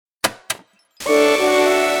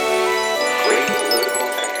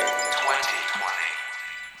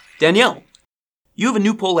Danielle, you have a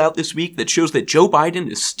new poll out this week that shows that Joe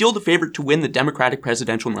Biden is still the favorite to win the Democratic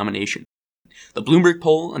presidential nomination. The Bloomberg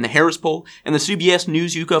poll and the Harris poll and the CBS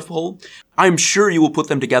News YouGov poll, I'm sure you will put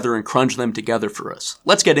them together and crunch them together for us.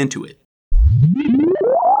 Let's get into it.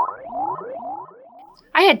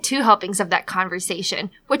 I had 2 helpings of that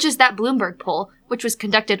conversation, which is that Bloomberg poll, which was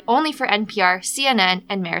conducted only for NPR, CNN,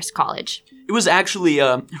 and Marist College. It was actually,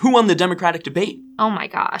 who won the Democratic debate? Oh my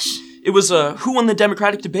gosh. It was, who won the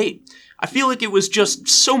Democratic debate? I feel like it was just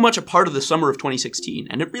so much a part of the summer of 2016,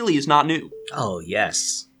 and it really is not new. Oh,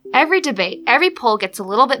 yes. Every debate, every poll gets a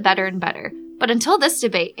little bit better and better, but until this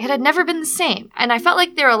debate, it had never been the same, and I felt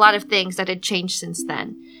like there were a lot of things that had changed since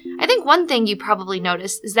then. I think one thing you probably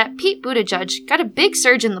noticed is that Pete Buttigieg got a big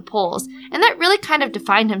surge in the polls, and that really kind of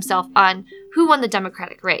defined himself on who won the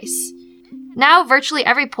Democratic race. Now, virtually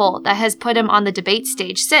every poll that has put him on the debate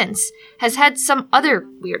stage since has had some other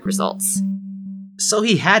weird results. So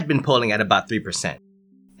he had been polling at about 3%,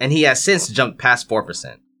 and he has since jumped past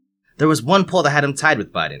 4%. There was one poll that had him tied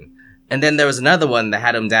with Biden, and then there was another one that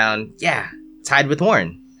had him down, tied with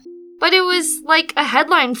Warren. But it was like a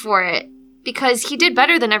headline for it, because he did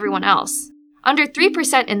better than everyone else. Under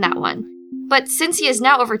 3% in that one. But since he has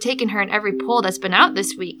now overtaken her in every poll that's been out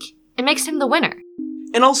this week, it makes him the winner.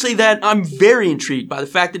 And I'll say that I'm very intrigued by the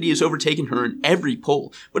fact that he has overtaken her in every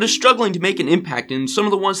poll, but is struggling to make an impact in some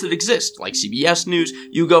of the ones that exist, like CBS News,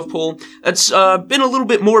 YouGov poll. That's been a little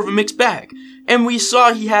bit more of a mixed bag. And we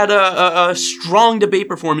saw he had a strong debate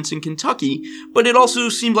performance in Kentucky, but it also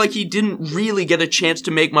seemed like he didn't really get a chance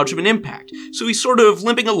to make much of an impact. So he's sort of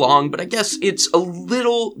limping along, but I guess it's a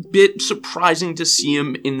little bit surprising to see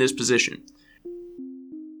him in this position.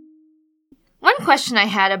 One question I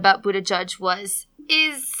had about Buttigieg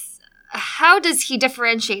is how does he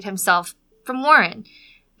differentiate himself from Warren?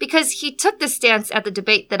 Because he took the stance at the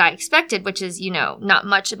debate that I expected, which is, not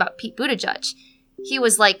much about Pete Buttigieg. He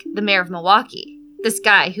was like the mayor of Milwaukee. This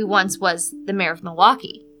guy who once was the mayor of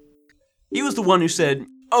Milwaukee. He was the one who said,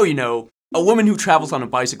 a woman who travels on a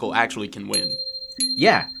bicycle actually can win.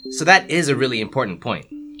 Yeah, so that is a really important point.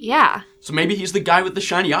 Yeah. So maybe he's the guy with the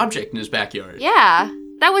shiny object in his backyard. Yeah,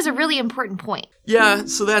 that was a really important point. Yeah,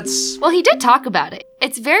 so that's... Well, he did talk about it.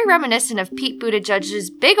 It's very reminiscent of Pete Buttigieg's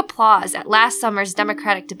big applause at last summer's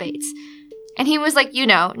Democratic debates. And he was like,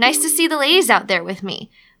 nice to see the ladies out there with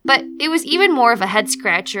me. But it was even more of a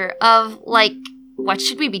head-scratcher of, what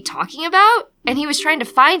should we be talking about? And he was trying to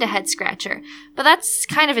find a head-scratcher. But that's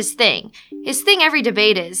kind of his thing. His thing every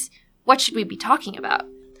debate is, what should we be talking about?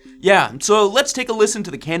 Yeah, so let's take a listen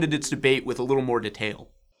to the candidates' debate with a little more detail.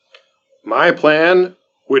 My plan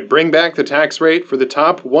would bring back the tax rate for the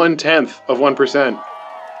top 1/10 of 1%.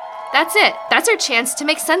 That's it. That's our chance to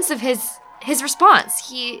make sense of his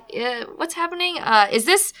response. What's happening? Is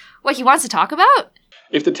this what he wants to talk about?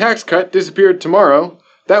 If the tax cut disappeared tomorrow,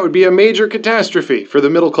 that would be a major catastrophe for the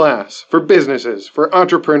middle class, for businesses, for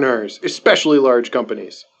entrepreneurs, especially large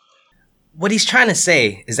companies. What he's trying to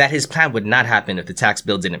say is that his plan would not happen if the tax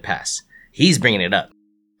bill didn't pass. He's bringing it up.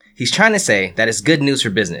 He's trying to say that it's good news for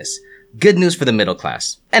business, good news for the middle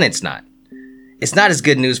class, and it's not. It's not as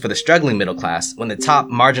good news for the struggling middle class when the top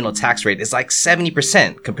marginal tax rate is like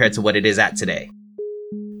 70% compared to what it is at today.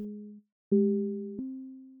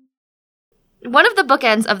 One of the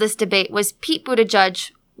bookends of this debate was Pete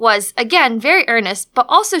Buttigieg was, again, very earnest, but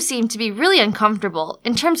also seemed to be really uncomfortable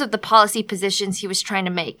in terms of the policy positions he was trying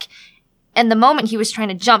to make, and the moment he was trying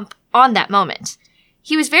to jump on that moment.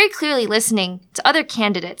 He was very clearly listening to other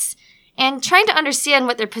candidates and trying to understand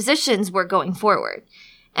what their positions were going forward.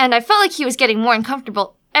 And I felt like he was getting more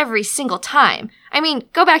uncomfortable every single time. I mean,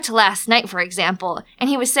 go back to last night, for example, and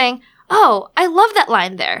he was saying, "Oh, I love that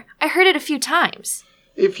line there. I heard it a few times."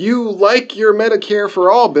 If you like your Medicare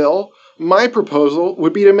for All bill, my proposal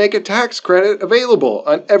would be to make a tax credit available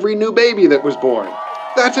on every new baby that was born.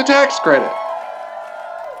 That's a tax credit.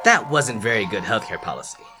 That wasn't very good healthcare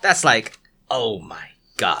policy. That's like, oh my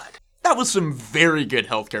God. That was some very good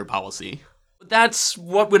healthcare policy. But that's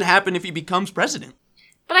what would happen if he becomes president.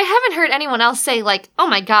 But I haven't heard anyone else say, oh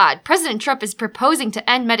my God, President Trump is proposing to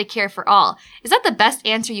end Medicare for all. Is that the best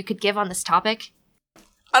answer you could give on this topic?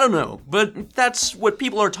 I don't know, but that's what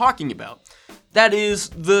people are talking about. That is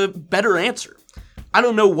the better answer. I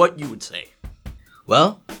don't know what you would say.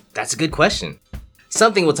 Well, that's a good question.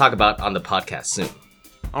 Something we'll talk about on the podcast soon.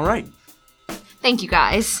 All right. Thank you,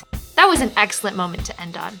 guys. That was an excellent moment to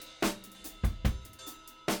end on.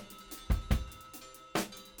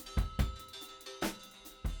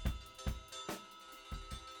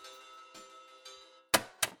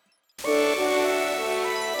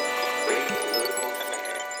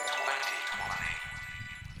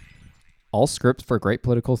 All scripts for Great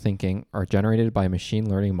Political Thinking are generated by a machine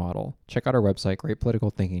learning model. Check out our website, Great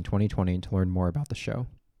Political Thinking 2020, to learn more about the show.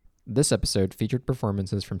 This episode featured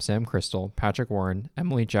performances from Sam Crystal, Patrick Warren,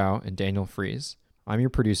 Emily Zhao, and Daniel Fries. I'm your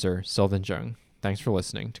producer, Sylvan Jung. Thanks for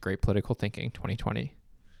listening to Great Political Thinking 2020.